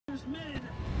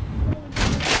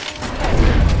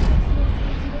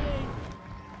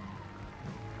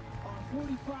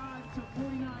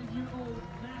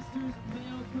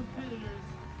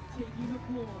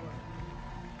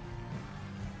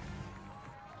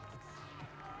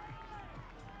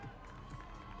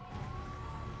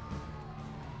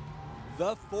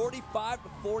The 45 to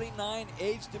 49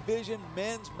 age division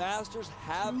men's masters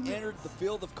have entered the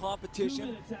field of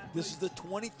competition. This is the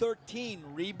 2013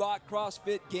 Reebok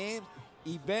CrossFit Games,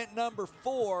 event number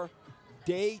 4,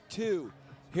 day 2.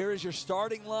 Here is your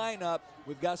starting lineup.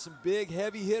 We've got some big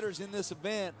heavy hitters in this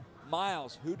event.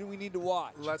 Miles, who do we need to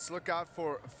watch? Let's look out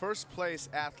for first place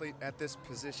athlete at this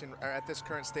position, or at this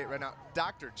current state right now,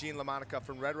 Dr. Gene LaMonica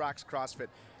from Red Rocks CrossFit.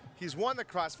 He's won the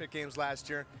CrossFit Games last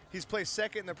year. He's placed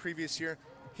second in the previous year.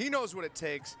 He knows what it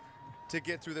takes to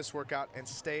get through this workout and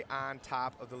stay on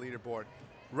top of the leaderboard.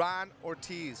 Ron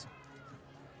Ortiz,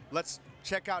 let's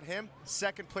check out him.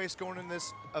 Second place going in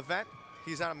this event.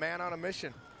 He's on a man on a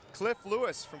mission. Cliff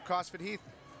Lewis from CrossFit Heath,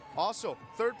 also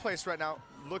third place right now,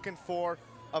 looking for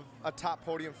a top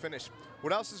podium finish.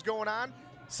 What else is going on?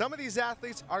 Some of these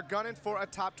athletes are gunning for a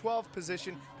top 12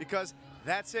 position because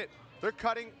that's it. They're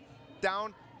cutting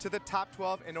down to the top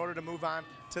 12 in order to move on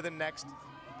to the next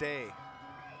day.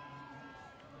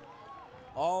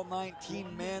 All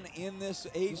 19 men in this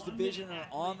age division are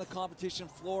on the competition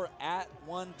floor at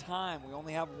one time. We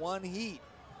only have one heat.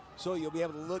 So you'll be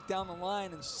able to look down the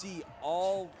line and see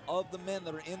all of the men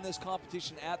that are in this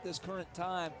competition at this current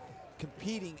time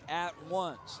competing at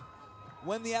once.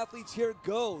 When the athletes here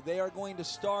go, they are going to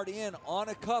start in on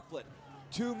a couplet.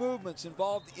 2 movements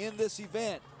involved in this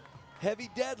event: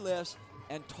 heavy deadlifts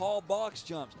and tall box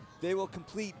jumps. They will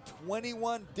complete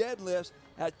 21 deadlifts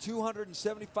at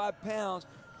 275 pounds,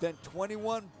 then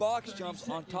 21 box jumps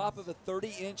on top of a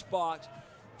 30-inch box,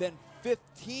 then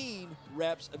 15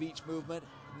 reps of each movement,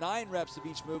 9 reps of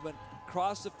each movement,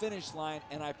 cross the finish line,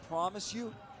 and I promise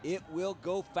you, it will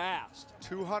go fast.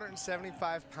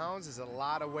 275 pounds is a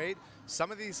lot of weight.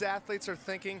 Some of these athletes are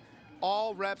thinking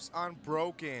all reps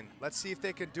unbroken. Let's see if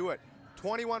they can do it.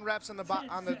 21 reps on the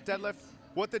deadlift.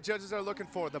 What the judges are looking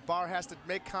for, the bar has to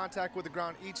make contact with the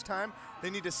ground each time. They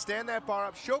need to stand that bar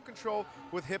up, show control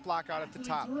with hip lock out at the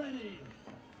top.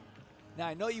 Now,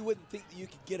 I know you wouldn't think that you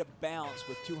could get a bounce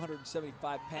with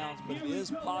 275 pounds, but it is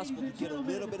possible to get a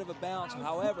little bit of a bounce.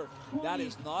 However, that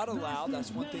is not allowed.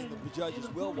 That's one thing that the judges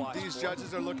will watch. These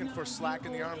judges are looking for slack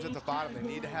in the arms at the bottom. They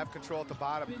need to have control at the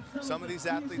bottom. Some of these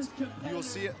athletes, you will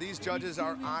see it, these judges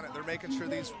are on it. They're making sure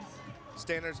these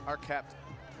standards are kept.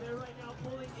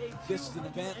 This is an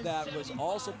event that was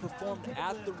also performed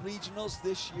at the regionals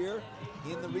this year.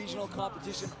 In the regional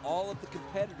competition, all of the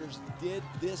competitors did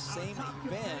this same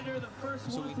event.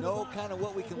 So we know kind of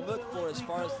what we can look for as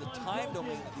far as the time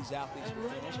domain that these athletes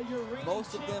will finish.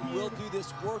 Most of them will do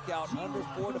this workout under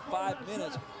 4 to 5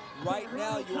 minutes. Right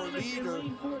now, your leader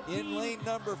in lane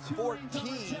number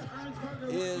 14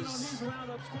 is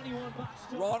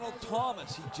Ronald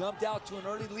Thomas. He jumped out to an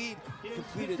early lead,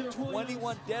 completed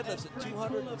 21 deadlifts at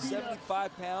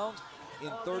 275 pounds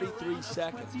in 33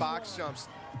 seconds. Box jumps.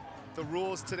 The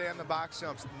rules today on the box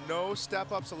jumps: no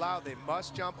step-ups allowed. They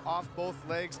must jump off both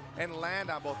legs and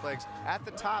land on both legs. At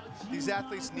the top, these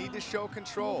athletes need to show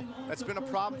control. That's been a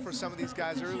problem for some of these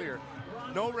guys earlier.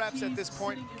 No reps at this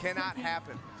point cannot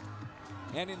happen.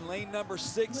 And in lane number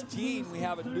 16, we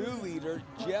have a new leader.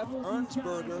 Jeff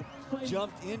Ernsberger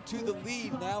jumped into the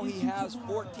lead. Now he has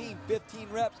 15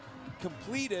 reps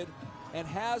completed and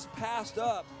has passed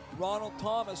up Ronald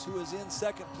Thomas, who is in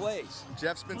second place.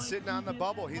 Jeff's been sitting on the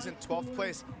bubble. He's in 12th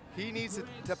place. He needs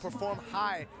to perform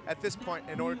high at this point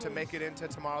in order to make it into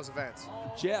tomorrow's events.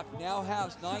 Jeff now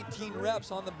has 19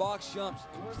 reps on the box jumps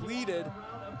completed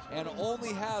and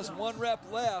only has 1 rep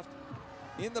left.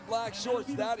 In the black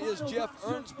shorts, that is Jeff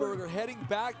Ernsberger heading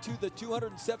back to the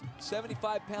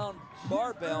 275-pound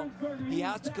barbell. He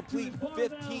has to complete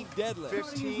 15 deadlifts.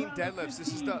 15 deadlifts. This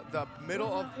is the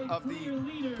middle of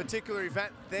the particular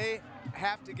event. They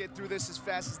have to get through this as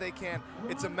fast as they can.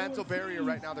 It's a mental barrier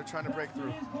right now they're trying to break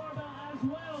through.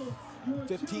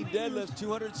 15 deadlifts,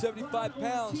 275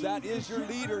 pounds. That is your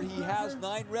leader. He has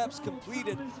 9 reps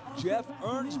completed. Jeff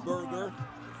Ernsberger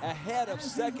ahead of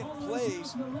second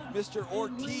place, Mr.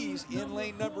 Ortiz in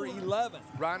lane number 11.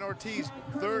 Ron Ortiz,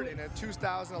 3rd in the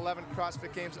 2011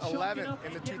 CrossFit Games, 11th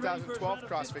in the 2012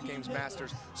 CrossFit Games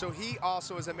Masters. So he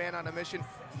also is a man on a mission,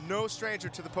 no stranger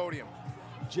to the podium.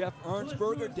 Jeff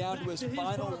Ernsberger down to his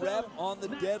final rep on the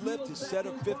deadlift, his set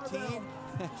of 15.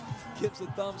 Gives a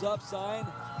thumbs up sign.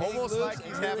 Almost like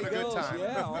he's having a good time.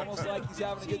 Yeah, almost like he's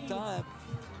having a good time.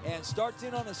 And starts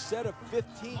in on a set of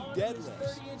 15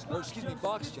 deadlifts, or excuse me,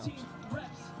 box jumps.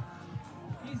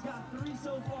 He's got 3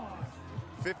 so far.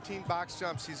 15 box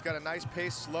jumps. He's got a nice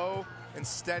pace, slow and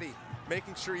steady,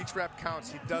 making sure each rep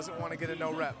counts. He doesn't want to get a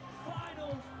no rep.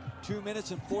 2 minutes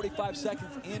and 45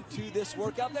 seconds into this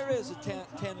workout. There is a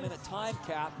 10-minute time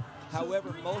cap.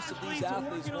 However, most of these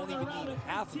athletes won't even need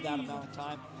half of that amount of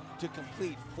time to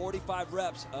complete 45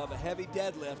 reps of a heavy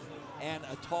deadlift and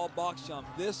a tall box jump.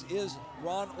 This is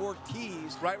Ron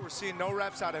Ortiz. Right, we're seeing no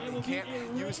reps out of him. He can't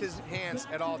use his hands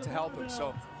at all to help him,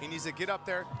 so he needs to get up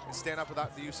there and stand up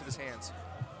without the use of his hands.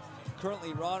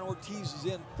 Currently, Ron Ortiz is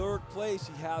in 3rd place.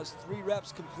 He has 3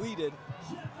 reps completed.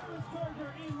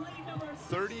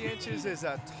 30 inches is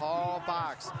a tall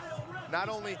box. Not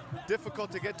only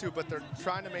difficult to get to, but they're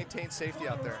trying to maintain safety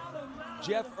out there.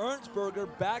 Jeff Ernstberger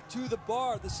back to the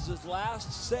bar. This is his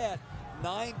last set.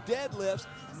 9 deadlifts,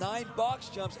 9 box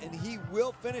jumps, and he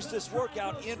will finish this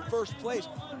workout in 1st place.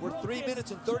 We're 3 minutes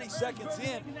and 30 seconds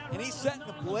in, and he's setting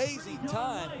a blazing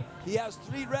time. He has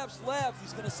 3 reps left.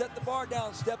 He's going to set the bar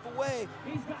down, step away.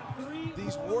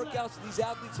 These workouts these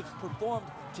athletes have performed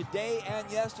today and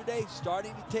yesterday,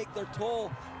 starting to take their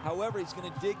toll. However, he's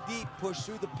going to dig deep, push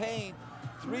through the pain.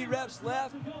 3 reps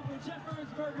left,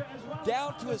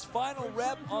 down to his final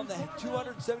rep on the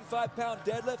 275-pound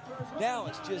deadlift. Now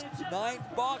it's just 9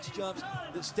 box jumps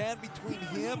that stand between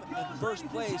him and 1st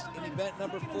place in event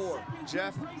number 4.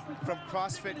 Jeff from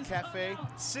CrossFit Cafe,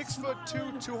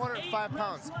 6'2", 205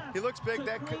 pounds. He looks big,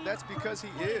 that's because he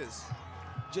is.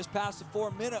 Just past the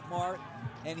 4-minute mark,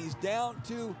 and he's down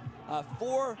to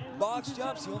 4 box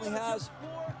jumps. He only has,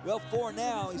 well, 4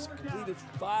 now. He's completed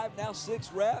 5, now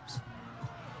 6 reps.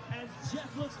 As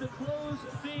Jeff looks to close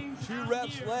things 2 out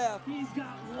reps here. left He's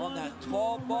got on that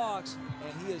tall box,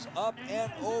 and he is up and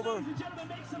over. Ladies and gentlemen,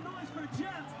 make some noise for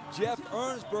Jeff. Jeff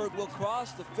Ernstberg will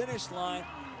cross the finish line.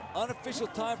 Unofficial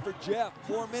time for Jeff,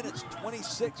 4 minutes,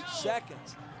 26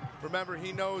 seconds. Remember,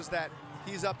 he knows that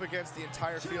he's up against the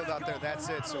entire field out there. That's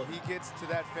it. So he gets to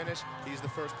that finish, he's the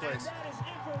 1st place. And that is it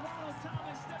for Ronald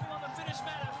Thomas, stepping on the finish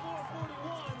mat at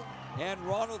 4:41. And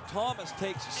Ronald Thomas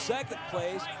takes 2nd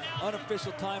place.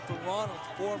 Unofficial time for Ronald,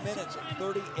 4 minutes and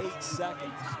 38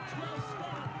 seconds.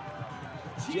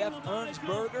 Jeff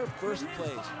Ernstberger, 1st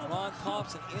place. Ron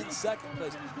Thompson in 2nd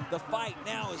place. The fight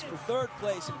now is for 3rd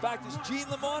place. In fact, as Gene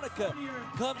LaMonica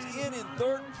comes in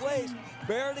 3rd place,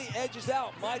 barely edges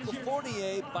out Michael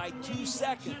Fournier by 2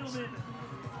 seconds.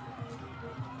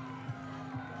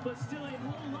 But still a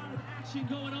whole lot of action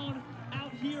going on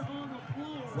out here on the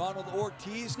floor. Ronald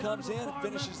Ortiz comes in and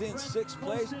finishes in 6th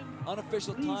place.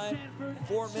 Unofficial time,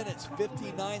 4 minutes,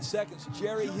 59 seconds.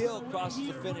 Jerry Hill crosses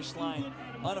the finish line.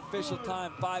 Unofficial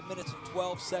time, 5 minutes and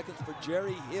 12 seconds for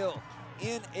Jerry Hill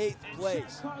in 8th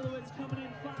place.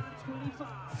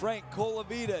 Frank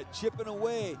Colavita chipping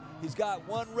away. He's got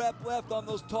 1 rep left on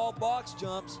those tall box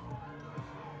jumps.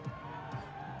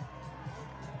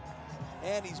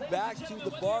 And he's back to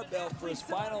the barbell for his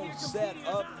final set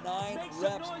of 9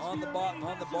 reps on the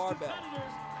barbell.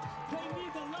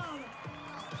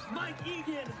 Mike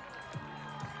Egan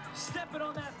stepping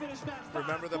on that finish mat.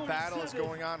 Remember, the battle is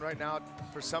going on right now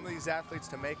for some of these athletes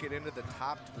to make it into the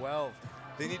top 12.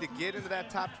 They need to get into that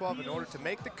top 12 in order to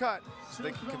make the cut so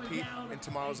they can compete in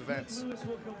tomorrow's events.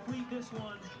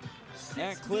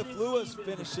 And Cliff Lewis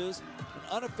finishes.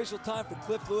 An unofficial time for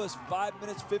Cliff Lewis, 5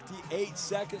 minutes, 58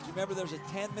 seconds. Remember, there's a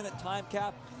 10-minute time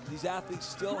cap. These athletes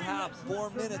still have 4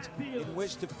 minutes in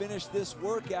which to finish this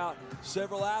workout.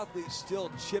 Several athletes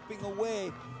still chipping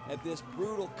away at this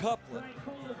brutal couplet.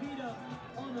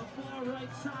 On the far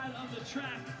right side of the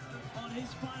track on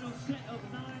his final set of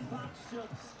 9 box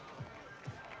jumps.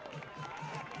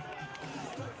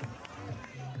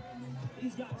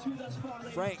 He's got 2 thus far.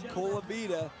 Frank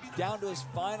Colavita down to his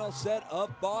final set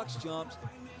of box jumps.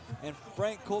 And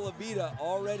Frank Colavita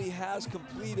already has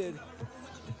completed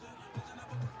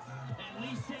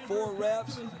 4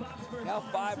 reps, now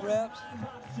 5 reps.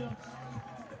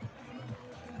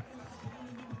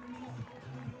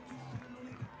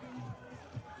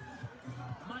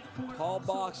 Tall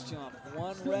box jump,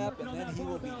 1 rep, and then he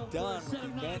will be done with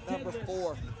event number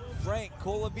 4. Frank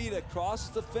Colavita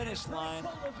crosses the finish line.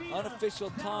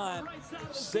 Unofficial time,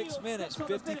 6 minutes,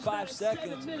 55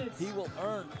 seconds. He will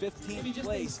earn 15th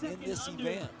place in this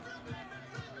event.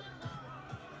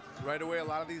 Right away, a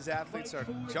lot of these athletes are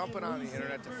jumping on the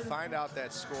internet to find out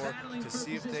that score, to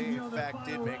see if they, in fact,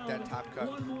 did make that top cut.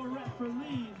 One more rep for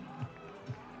Lee.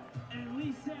 And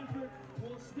Lee Sanford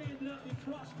will stand it up in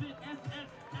CrossFit FF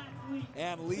athlete.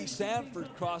 And Lee Sanford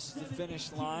crosses the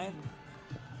finish line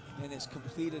and has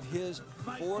completed his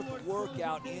 4th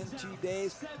workout in 2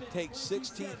 days, takes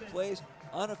 16th place.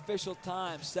 Unofficial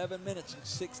time, 7 minutes and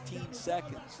 16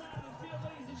 seconds.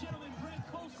 Ladies and gentlemen,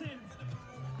 Brent Colson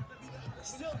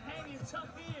still hanging tough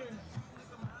here.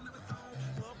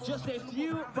 Just a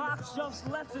few box jumps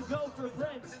left to go for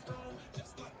Brent.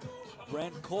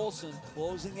 Brent Colson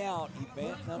closing out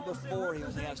event number 4. He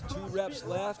only has 2 reps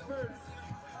left,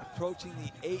 approaching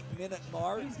the 8-minute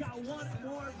mark. He's got 1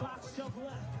 more box jump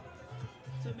left.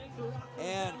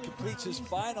 and completes his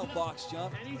final box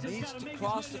jump, needs to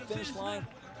cross the finish line,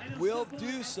 will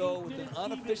do so with an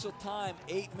unofficial time,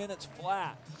 8 minutes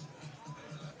flat.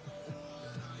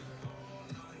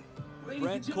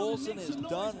 Brent Colson is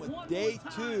done with day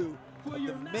 2 of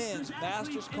the men's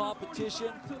masters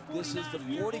competition. This is the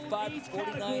 45 to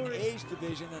 49 age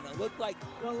division, and it looked like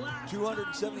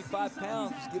 275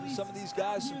 pounds is giving some of these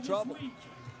guys some trouble.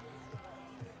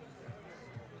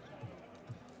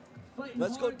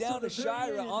 Let's go down to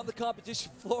Shira on the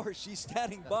competition floor. She's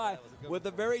standing by with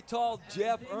a very tall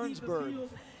Jeff Ernsberg.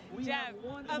 Jeff,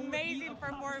 amazing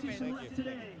performance.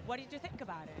 What did you think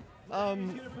about it?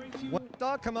 When I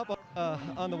saw it come up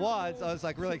on the WODs, I was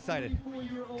like really excited.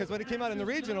 Because when it came out in the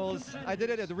regionals, I did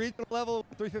it at the regional level,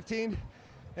 315,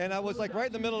 and I was like right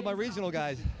in the middle of my regional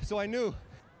guys. So I knew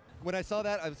when I saw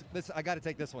that, I got to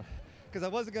take this one. Because I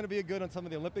wasn't going to be good on some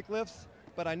of the Olympic lifts,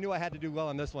 but I knew I had to do well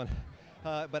on this one.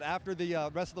 But after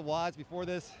the rest of the WODs before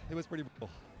this, it was pretty brutal.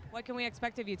 What can we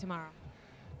expect of you tomorrow?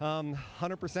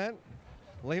 100%,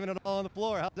 leaving it all on the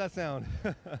floor. How's that sound?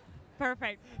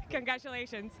 Perfect.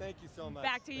 Congratulations. Thank you so much.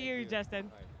 Back to you,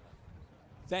 Justin. Right.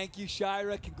 Thank you,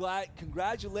 Shira.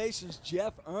 Congratulations,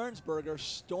 Jeff Ernsberger.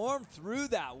 Stormed through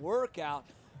that workout.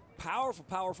 Powerful,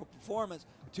 powerful performance.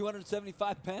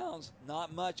 275 pounds.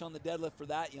 Not much on the deadlift for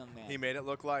that young man. He made it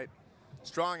look light.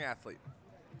 Strong athlete.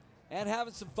 And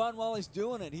having some fun while he's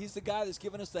doing it. He's the guy that's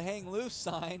giving us the hang loose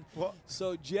sign. Well,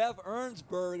 so Jeff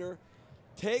Ernsberger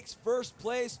takes first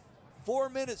place, 4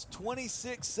 minutes,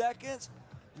 26 seconds.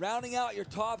 Rounding out your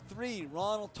top 3,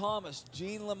 Ronald Thomas,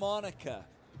 Gene LaMonica.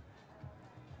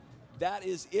 That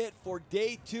is it for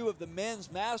day 2 of the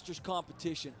men's masters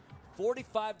competition.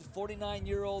 45 to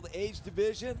 49-year-old age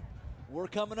division. We're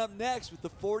coming up next with the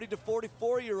 40 to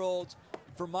 44-year-olds.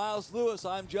 For Miles Lewis,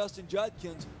 I'm Justin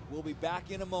Judkins. We'll be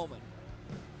back in a moment.